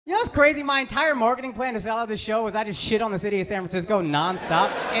You know what's crazy? My entire marketing plan to sell out this show was I just shit on the city of San Francisco nonstop.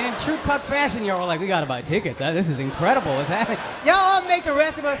 And in true Cuck fashion, y'all were like, we gotta buy tickets. This is incredible what's happening. Y'all all make the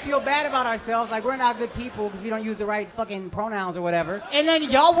rest of us feel bad about ourselves, like we're not good people because we don't use the right fucking pronouns or whatever. And then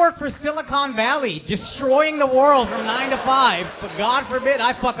y'all work for Silicon Valley, destroying the world from 9 to 5. But God forbid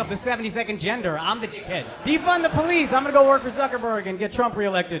I fuck up the 72nd gender. I'm the dickhead. Defund the police. I'm gonna go work for Zuckerberg and get Trump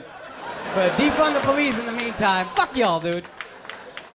reelected. But defund the police in the meantime. Fuck y'all, dude.